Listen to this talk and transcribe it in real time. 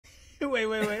Wait.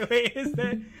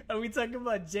 Are we talking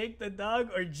about Jake the dog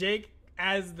or Jake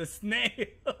as the snail?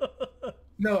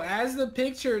 No, as the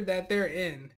picture that they're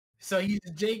in. So he's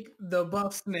Jake the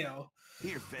buff snail.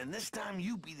 Here, Finn, this time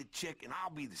you be the chick and I'll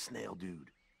be the snail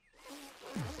dude.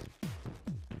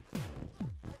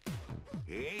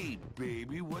 Hey,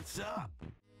 baby, what's up?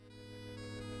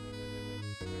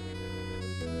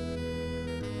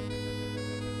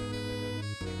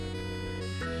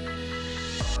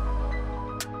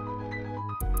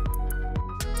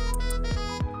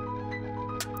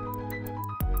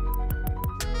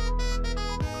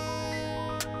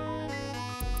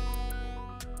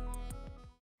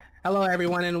 Hello,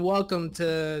 everyone, and welcome to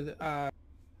the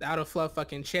Outta Fluff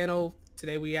fucking channel.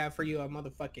 Today we have for you a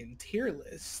motherfucking tier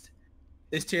list.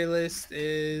 This tier list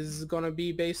is gonna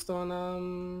be based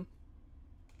on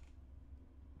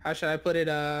how should I put it?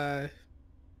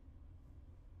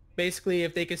 Basically,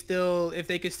 if they could steal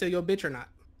your bitch or not,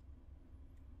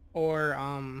 or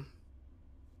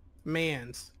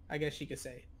mans, I guess you could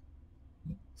say.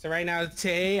 So right now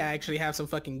today I actually have some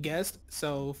fucking guests.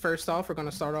 So first off, we're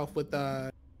gonna start off with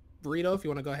Burrito, if you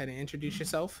want to go ahead and introduce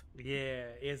yourself. Yeah,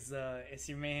 it's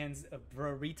your man's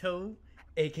Burrito,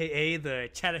 aka the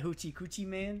Chattahoochee Coochie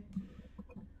Man.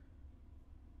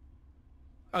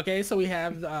 Okay, so we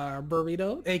have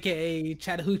Burrito, aka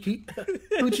Chattahoochee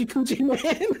Coochie Man.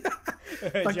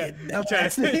 Try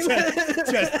to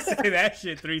say that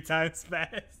shit 3 times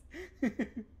fast.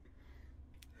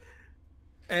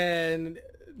 And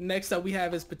next up we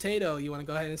have is Potato. You want to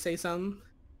go ahead and say something?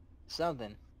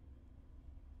 Something.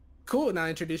 Cool. Now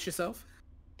introduce yourself.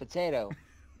 Potato.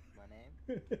 My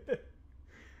name.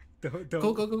 Don't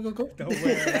Go. Don't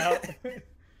wear it out.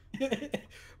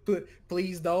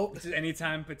 Please don't. Just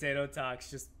anytime Potato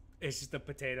talks, it's just a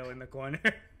potato in the corner.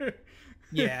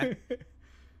 Yeah.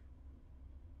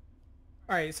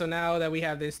 All right. So now that we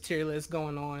have this tier list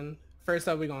going on, first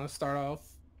up we're gonna start off.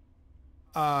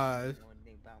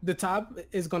 The top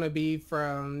is gonna be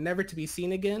from Never to Be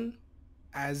Seen Again,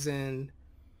 as in,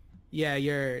 yeah,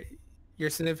 your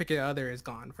significant other is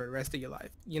gone for the rest of your life.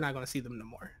 You're not gonna see them no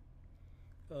more.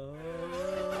 Oh,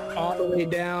 all the way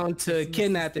down to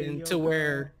kidnapping, to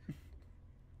where,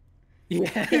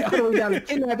 yeah, all the way down to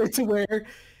kidnapping, to where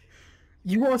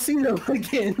you won't see them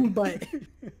again. But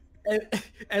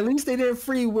at least they didn't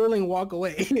free willing walk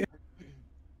away.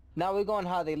 Now we're going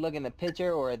how they look in the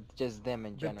picture, or just them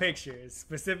in general? The pictures,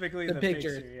 specifically the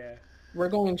picture. Yeah. We're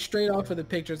going straight off of the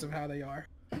pictures of how they are.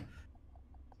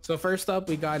 So first up,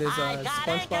 we got his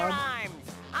SpongeBob.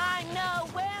 I'm no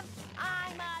wimp.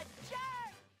 I'm a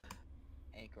jerk.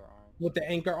 Anchor arm. With the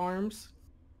anchor arms.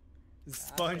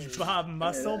 SpongeBob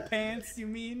muscle pants, you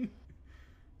mean?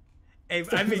 Hey,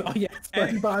 I mean, oh yeah,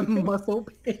 SpongeBob muscle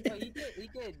pants. No, he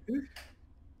did.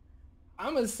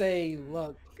 I'm gonna say,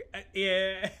 look.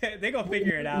 Yeah, they gonna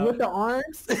figure it out with the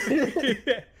arms.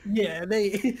 Yeah,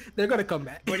 they're gonna come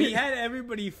back. But he had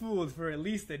everybody fooled for at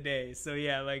least a day. So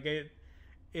yeah, like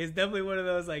it's definitely one of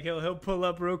those, like he'll pull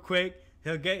up real quick.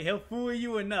 He'll fool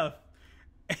you enough,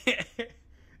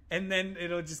 and then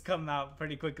it'll just come out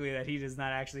pretty quickly that he does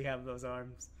not actually have those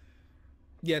arms.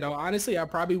 Yeah, no, honestly, I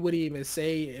probably wouldn't even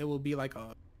say it will be like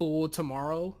a fool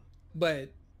tomorrow,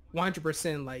 but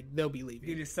 100% like they'll be leaving.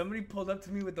 Dude, if somebody pulled up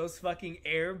to me with those fucking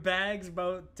airbags,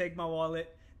 bro, take my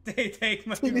wallet. Take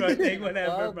my take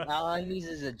whatever, bro. All he needs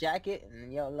is a jacket,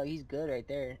 and yo, look, he's good right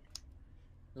there.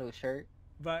 Little shirt.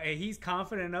 But hey, he's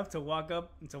confident enough to walk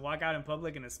out in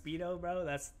public in a Speedo, bro.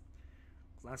 I'm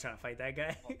not trying to fight that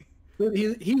guy.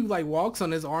 He like walks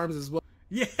on his arms as well.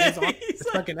 Yeah, his arms is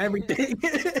fucking everything.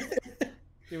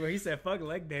 Yeah, well, he said fuck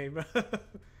leg day, bro.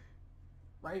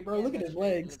 Right, bro. Look at his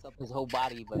legs. Lift up his whole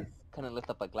body, but couldn't lift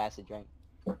up a glass of drink.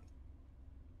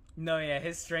 No, yeah,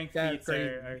 his strength feats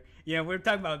are yeah. We're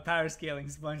talking about power scaling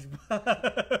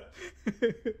SpongeBob.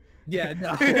 Yeah,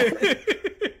 no.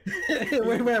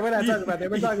 we're not talking about that.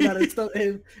 We're talking about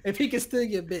if he can steal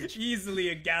your bitch. Easily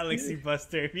a galaxy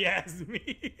buster, if you ask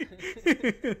me.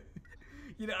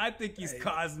 You know, I think he's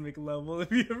cosmic level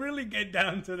if you really get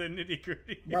down to the nitty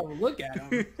gritty. Bro, look at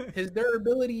him. His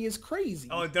durability is crazy.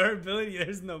 Oh, durability,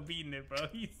 there's no beating it, bro.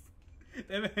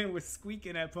 That man was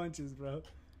squeaking at punches, bro.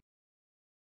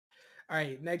 All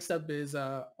right, next up is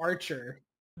Archer.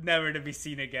 Never to be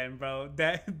seen again, bro.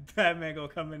 That man gonna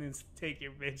come in and take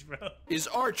your bitch, bro. Is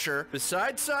Archer,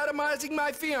 besides sodomizing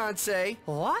my fiance,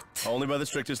 What? only by the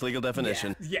strictest legal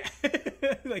definition? Yeah.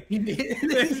 Like, He did.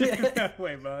 no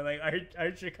way, bro. Like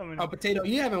Archer coming. Oh, Potato,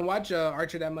 you haven't watched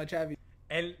Archer that much, have you?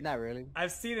 And Not really.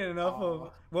 I've seen it enough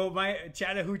of. Well, my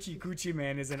Chattahoochee Coochie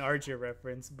Man is an Archer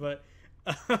reference, but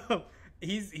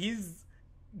he's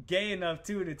gay enough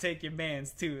too to take your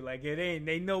man's too. Like it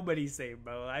ain't nobody say,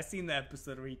 bro. I seen the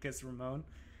episode of Ricus Ramon.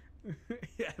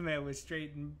 That man was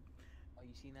straight and. Oh,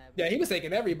 you seen that? Yeah, he was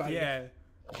taking everybody. Yeah.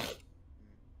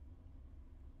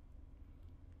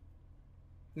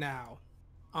 Now,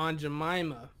 on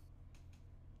Jemima.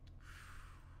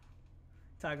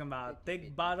 Talking about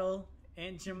thick bottle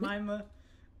and Jemima.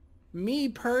 Me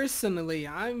personally,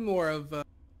 I'm more of a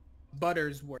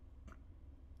Buttersworth.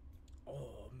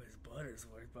 Oh, Miss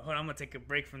Buttersworth. But hold on, I'm gonna take a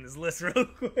break from this list real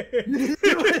quick.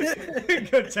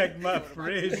 Go check my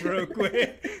fridge real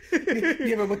quick.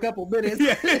 Give him a couple minutes.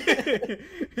 Yeah.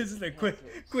 This is a quick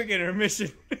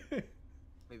intermission.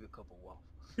 Maybe a couple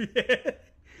waffles. Yeah.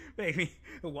 Maybe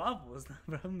waffles,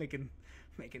 bro. I'm making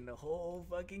the whole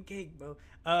fucking cake, bro.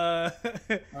 All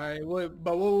right,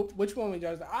 which one would you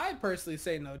guys? I personally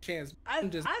say no chance. I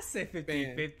say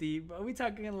 50-50, but we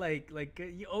talking like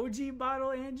OG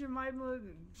bottle and Jemima.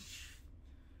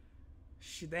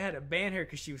 Shit, they had to ban her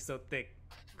because she was so thick.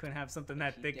 Couldn't have something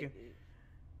that thick.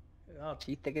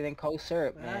 She thicker than cold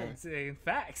syrup, man. I'd say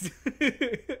facts.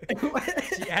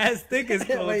 She as thick as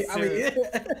cold syrup.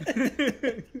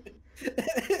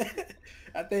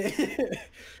 I think.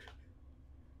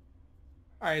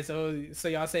 All right, so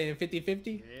y'all saying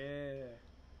 50-50? Yeah.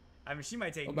 I mean, she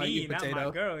might take about me, you, not Potato? my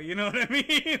girl. You know what I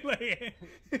mean? Like,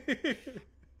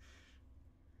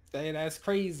 Dang, that's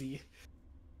crazy.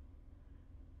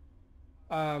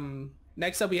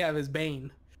 Next up we have is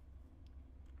Bane.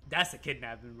 that's a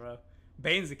kidnapping, bro.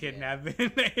 Bane's a kidnapping.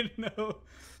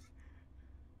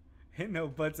 Ain't no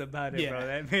buts about it, Yeah. bro.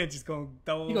 That man just gonna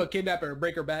throw. You gonna kidnap her or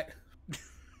break her back?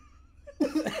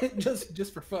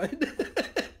 just for fun.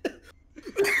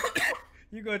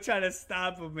 You gonna try to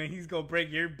stop him, and he's gonna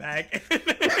break your back.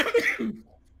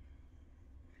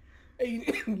 Hey,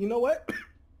 you know what?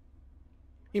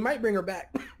 He might bring her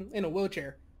back in a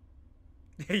wheelchair.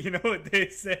 You know what they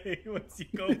say? Once you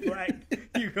go black,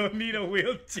 you gonna need a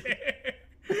wheelchair.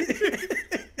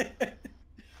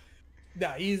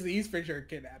 Nah, he's for sure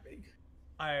kidnapping.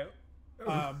 I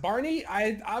Barney,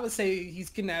 I would say he's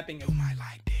kidnapping. My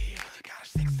like this. Got a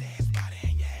six ass body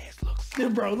and your ass looks so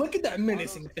Bro, look at that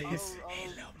menacing face. Hey,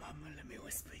 little mama, let me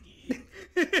whisper in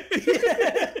your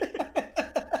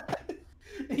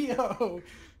ear. Yo.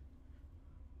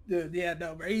 Dude, yeah,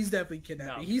 no, bro, he's definitely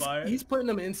kidnapping. Nah, He's putting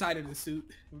him inside of the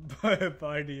suit.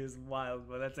 Barney is wild,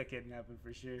 but that's a kidnapping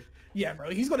for sure. Yeah, bro,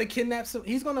 he's gonna kidnap some.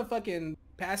 He's gonna fucking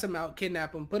pass him out,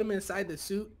 kidnap him, put him inside the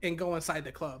suit, and go inside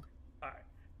the club. All right,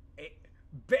 hey,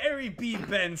 Barry B.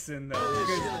 Benson though.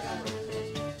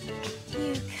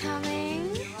 You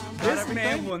coming? This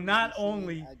man will not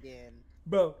only, Again.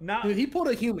 bro, Dude, he pulled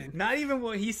a human. not even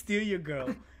will he steal your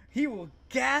girl. He will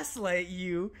gaslight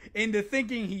you into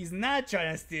thinking he's not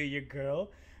trying to steal your girl.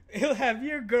 He'll have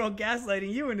your girl gaslighting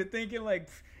you into thinking like,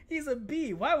 he's a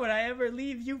B. Why would I ever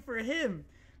leave you for him?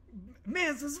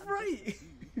 Mans was right.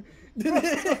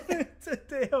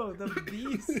 Yo, the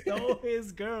B stole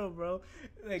his girl, bro.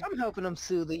 Like, I'm helping him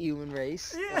sue the human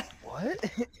race. yeah. What?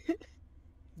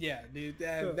 Yeah, dude,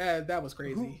 that was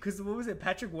crazy. Because what was it,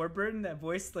 Patrick Warburton that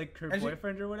voiced like her Actually-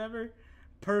 boyfriend or whatever?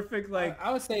 Perfect, like,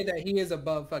 I would say that he is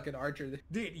above fucking Archer.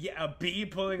 dude, yeah, a bee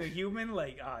pulling a human,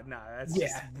 like, nah, that's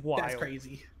just Yeah, wild. that's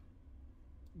crazy.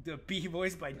 The bee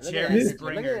voiced by Look at Jerry that-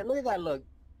 Springer. Look at that look.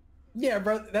 Yeah,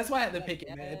 bro, that's why I had to pick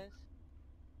it, man.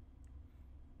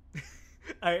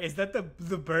 Alright, is that the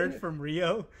bird from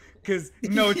Rio? Cause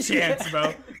no chance,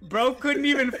 bro. Bro couldn't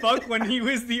even fuck when he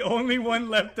was the only one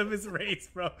left of his race,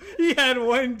 bro. He had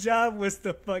one job was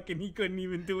to fuck and he couldn't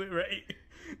even do it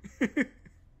right.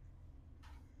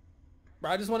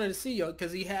 Bro, I just wanted to see, yo,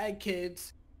 because he had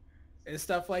kids and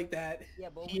stuff like that. Yeah,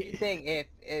 but what do you think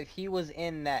if he was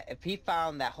in that, if he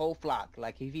found that whole flock,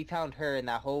 like if he found her in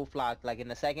that whole flock, like in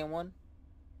the second one?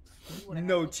 he would've had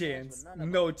No with chance. none of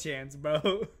them. No chance,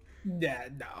 bro. Yeah,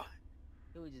 no.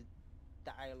 He would just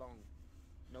die alone.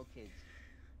 No kids.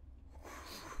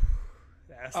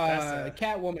 That's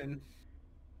Catwoman.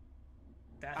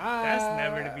 that's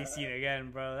never to be seen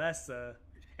again, bro. That's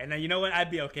and then you know what?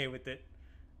 I'd be okay with it.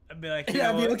 I'd be like, you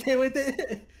Yeah, know I'd be what? okay with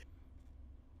it.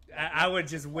 I would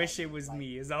just wish it was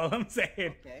me. Is all I'm saying.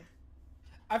 Okay.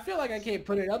 I feel like I can't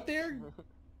put it up there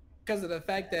because of the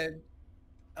fact that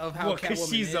of how Well, Catwoman because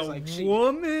she's is. a Like,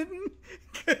 woman.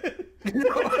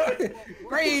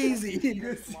 crazy.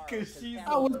 Because she's.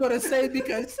 I was gonna say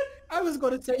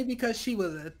because she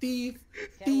was a thief,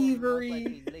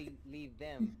 thievery. Leave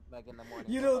them like in the morning.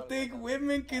 You don't think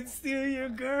women can steal your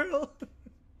girl?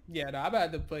 Yeah, no, I'm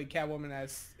about to put Catwoman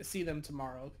as see them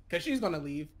tomorrow because she's gonna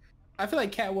leave. I feel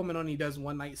like Catwoman only does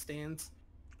one night stands.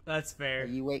 That's fair.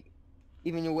 You wake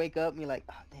up and you're like,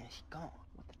 oh damn, she's gone.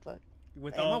 What the fuck?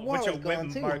 with Hey, my all wallet's with your whip gone,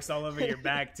 too. marks all over your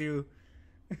back too.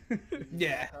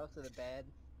 Yeah. Close to the bed.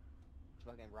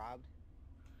 Fucking robbed.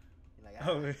 You're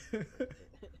like, Oh,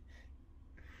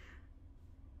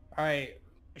 All right.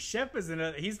 Chef is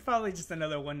another. He's probably just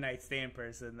another one night stand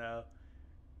person though.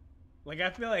 Like I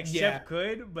feel like Yeah. Chef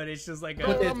could, but it's just like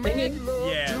But a the thing is,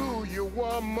 yeah. Do you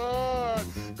want mud?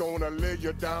 Gonna lay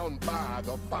you down by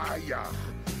the fire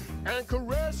and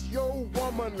caress your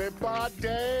womanly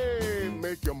body,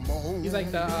 make you moan. he's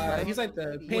like the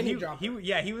Well, penny dropper.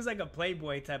 he was like a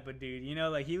playboy type of dude, you know,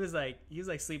 like he was like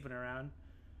sleeping around.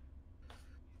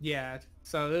 Yeah.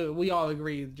 So we all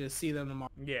agree to just see them tomorrow.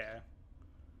 Yeah.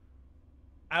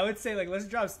 I would say like let's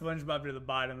drop SpongeBob to the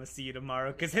bottom and see you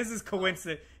tomorrow because his is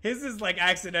coincident. His is like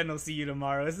accidental. See you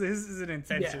tomorrow. His isn't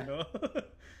intentional.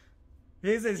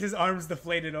 His is his arms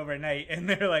deflated overnight, and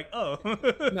they're like, oh.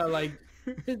 No, like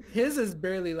his is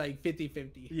barely like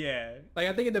 50-50. Yeah. Like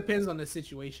I think it depends on the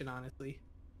situation, honestly.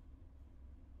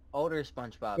 older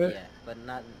SpongeBob, Yeah. yeah, but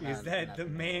not. Is that not the newer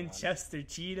one. Manchester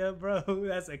Cheetah, bro?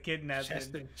 That's a kidnapping.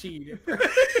 Chester cheated.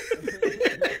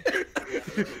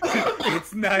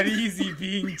 It's not easy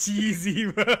being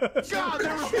cheesy, bro. God,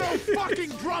 there is no fucking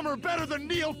drummer better than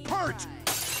Neil Peart!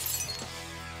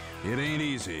 It ain't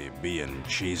easy being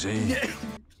cheesy.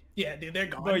 Yeah, dude, they're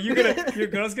gone. Bro, your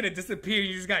girl's gonna disappear.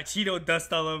 You just got Cheeto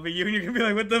dust all over you, and you're gonna be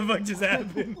like, "What the fuck just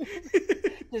happened?"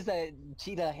 Just a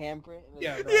cheetah handprint.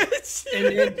 Yeah, bro. Yeah,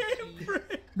 And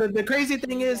then, the crazy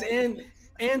thing is,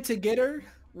 and to get her,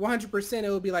 100% it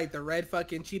would be like the red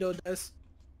fucking Cheeto dust.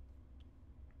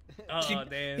 oh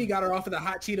damn. He got her off of the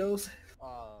hot Cheetos.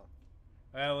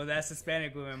 Well, that's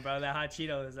Hispanic women, bro. That hot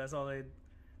Cheetos. That's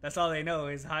all they know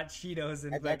is hot Cheetos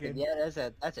and fucking. Yeah,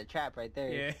 that's a trap right there.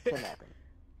 Yeah. Kidnapping.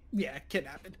 Yeah,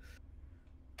 kidnapping.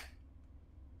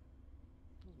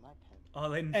 Where's my pen? All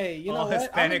they, Hey, you know all what? I'm gonna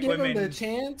Hispanic give him women. the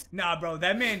chance. Nah, bro,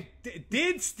 that man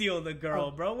did steal the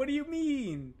girl, bro. What do you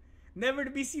mean? Never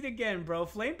to be seen again, bro.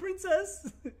 Flame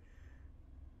Princess?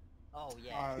 Oh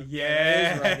yeah.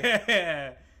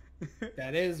 Yeah.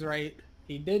 That is right.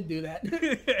 He did do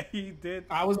that. He did.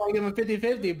 I was gonna give him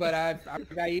 50-50, but I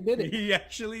forgot he did it. He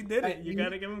actually did it. You He-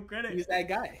 gotta give him credit. He's that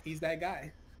guy. He's that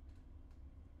guy.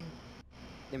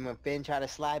 Then when Finn tried to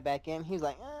slide back in, he was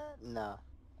like, no.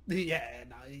 Yeah,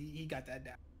 no, he got that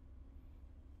down.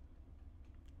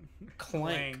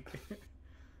 Clank.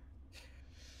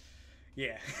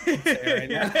 Yeah. right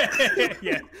now.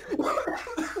 Yeah.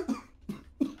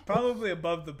 Probably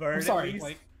above the bird. I'm sorry, at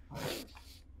least. Clank.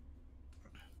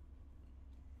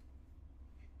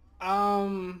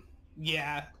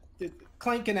 Yeah.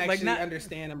 Clank can actually not-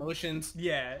 understand emotions.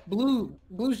 Yeah.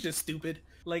 Blue's just stupid.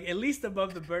 Like at least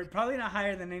above the bird. Probably not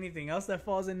higher than anything else that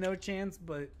falls in No Chance,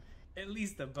 but at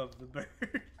least above the bird.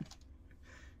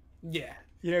 Yeah.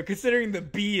 You know, considering the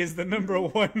bee is the number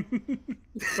one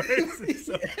person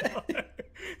so far.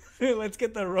 Let's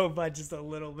get the robot just a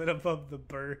little bit above the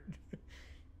bird.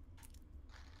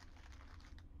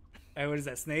 Hey, what is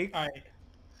that, Snake? All right.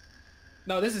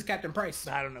 No, this is Captain Price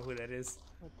I don't know who that is.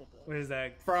 What is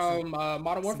that? from Modern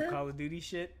some Warfare. Call of Duty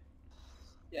shit?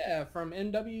 Yeah, from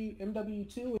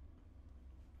MW2.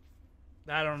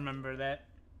 I don't remember that.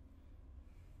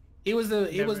 He was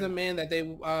Never- the man that they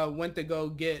went to go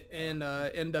get in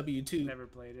MW2. Never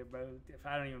played it, bro. If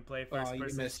I don't even play Oh, first you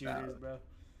person missed shooters, out.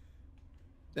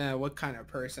 bro. What kind of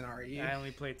person are you? I only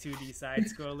play 2D side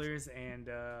scrollers and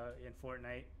in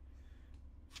Fortnite.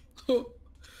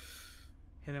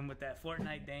 Hit him with that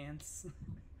Fortnite dance.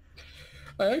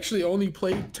 I actually only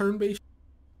played turn-based.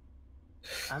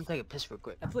 I'm taking a piss real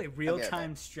quick. I play real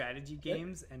time strategy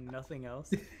games and nothing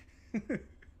else.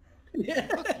 Yeah.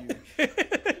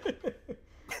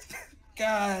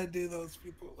 God, dude, those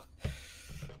people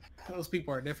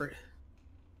are different.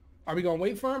 Are we gonna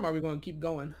wait for him? Or are we gonna keep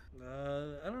going?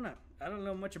 I don't know. I don't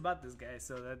know much about this guy,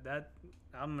 so that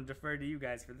I'm gonna defer to you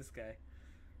guys for this guy.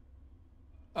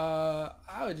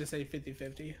 I would just say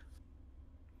 50-50.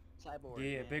 Cyborg.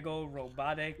 Yeah, man. big old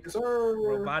robotic Sir.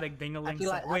 dingaling. I feel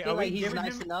like, Wait, I feel are we like he's giving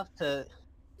nice him? enough to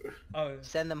Oh,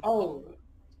 send them. Oh, home.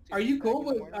 are you cool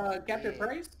with Yeah. Captain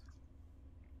Price?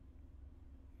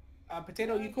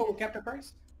 Potato, you cool with Captain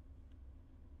Price?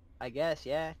 I guess,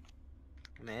 yeah.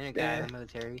 Man, a guy in the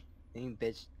military. Any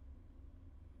bitch.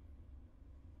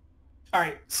 All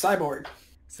right, Cyborg.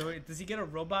 so does he get a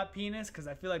robot penis? Because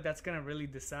I feel like that's gonna really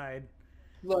decide.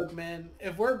 Look, man,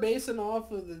 if we're basing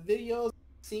off of the videos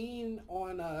seen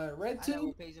on I know we're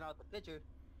RedTube, basing off the picture.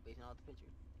 Basing off the picture.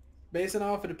 basing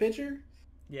off of the picture,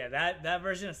 Yeah, that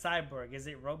version of Cyborg, is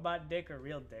it robot dick or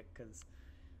real dick? Because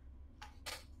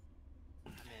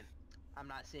Man, I'm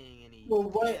not seeing any. Well,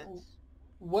 chance.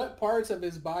 what parts of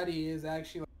his body is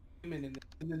actually and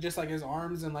then just like his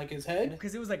arms and like his head.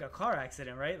 Because it was like a car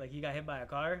accident, right? Like he got hit by a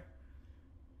car.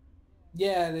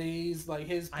 Yeah, he's like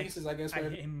his pieces. I guess where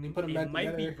they put him back It might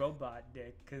together. be robot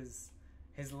dick because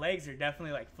his legs are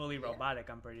definitely like fully robotic.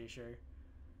 I'm pretty sure.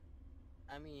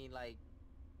 I mean, like.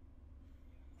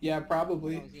 Yeah,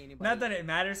 probably. Not that it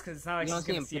matters because it's not like she's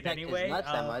gonna see it anyway.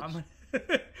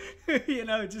 You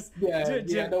know, just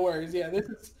no worries. Yeah,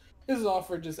 this is all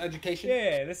for just education.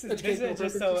 Yeah, this is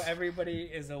just so everybody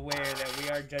is aware that we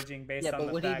are judging based on the fact. Yeah,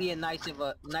 but would he be a nice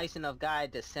enough guy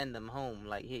to send them home?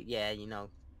 Like, you know.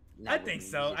 I think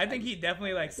so. I think he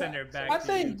definitely like send her back. I'd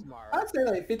say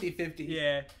like 50-50.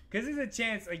 Yeah, because there's a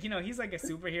chance, like, you know, he's like a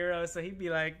superhero, so he'd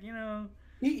be like, you know,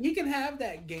 he can have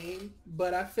that game,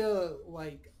 but I feel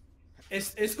like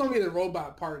it's gonna be the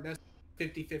robot part that's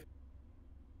 50-50.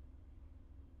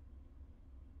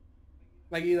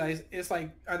 Like it's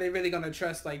like, are they really gonna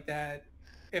trust like that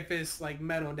if it's like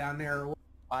metal down there? Or what?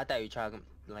 Oh, I thought you were talking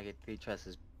like if he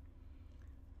trusts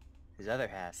his other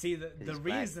half. See, the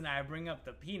reason I bring up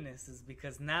the penis is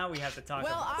because now we have to talk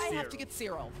about Cyril. Well, I have to get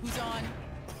Cyril, who's on...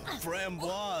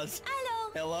 Framboise.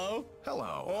 Hello.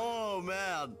 Hello. Oh,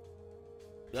 man.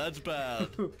 That's bad.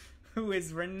 Who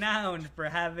is renowned for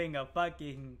having a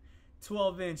fucking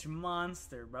 12-inch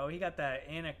monster, bro. He got that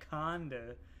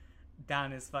anaconda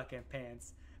down his fucking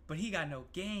pants. But he got no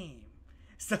game.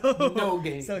 So no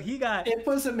game. So he got... It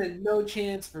puts him in no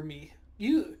chance for me.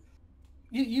 You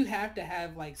have to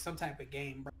have like some type of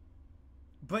game, bro.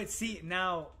 But see,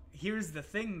 now here's the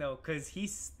thing though, because he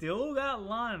still got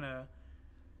Lana.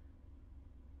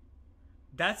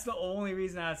 That's the only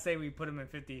reason I'd say we put him in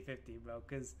 50-50, bro.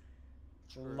 Because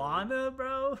Lana,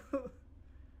 bro,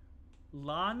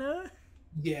 Lana.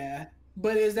 Yeah,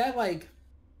 but is that like?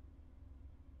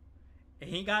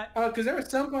 He got. Oh, because there were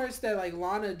some parts that like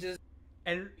Lana just.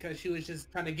 And because she was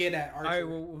just trying to get at Archer. All right,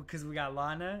 well, because we got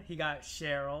Lana, he got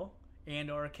Cheryl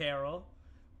and or Carol,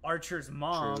 Archer's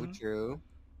mom. True.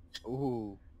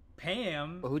 Ooh.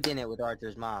 Pam. But who did it with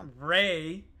Archer's mom?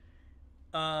 Ray.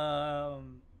 Trinette.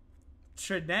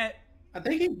 I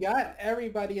think he got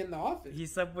everybody in the office. He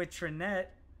slept with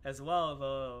Trinette as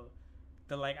well,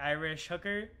 the like Irish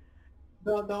hooker.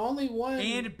 The only one.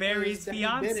 And Barry's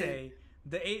fiance,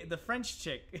 the French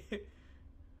chick.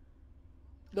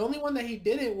 The only one that he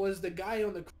didn't was the guy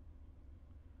on the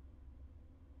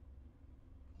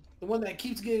one that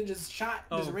keeps getting just shot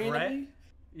just randomly. Brett?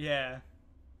 Yeah.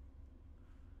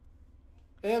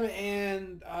 Him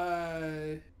and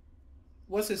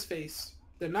what's his face?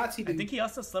 The Nazi dude. I think he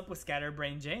also slept with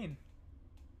Scatterbrain Jane.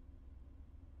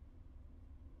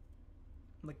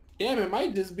 Like, damn, it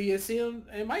might just be a scene.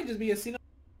 It might just be a scene.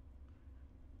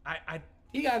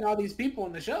 He got all these people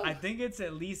on the show. I think it's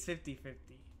at least 50-50.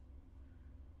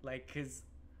 Like, cause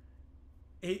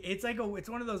it's like it's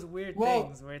one of those weird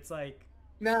things where it's like,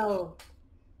 now,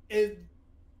 his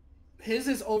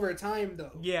is over time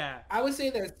though. Yeah, I would say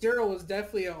that Cyril was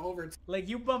definitely an overtime. Like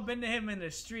you bump into him in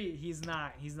the street, he's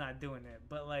not doing it.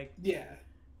 But like, yeah,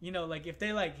 you know, like if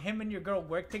they like him and your girl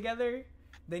work together,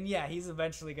 then yeah, he's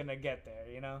eventually gonna get there.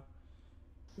 You know.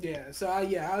 Yeah. So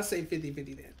I'll say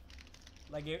 50-50 then.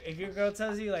 Like if your girl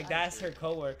tells you like that's her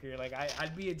coworker, like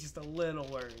I'd be just a little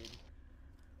worried.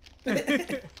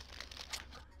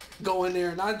 Go in there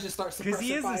and I just start suppressing because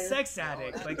he is fire. a sex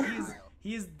addict. Like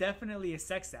he is definitely a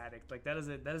sex addict. Like that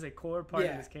is a core part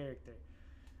of his character.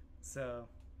 So,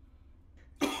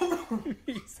 all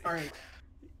right.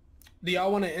 Do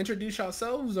y'all want to introduce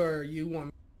yourselves, or you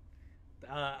want?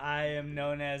 I am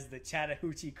known as the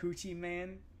Chattahoochee Coochie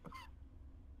Man.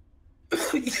 All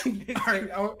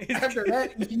right. After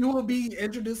that, you will be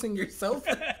introducing yourself.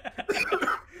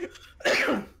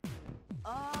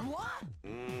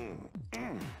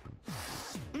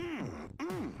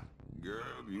 Girl,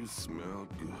 you smell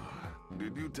good.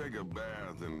 Did you take a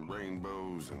bath in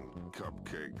rainbows and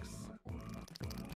cupcakes?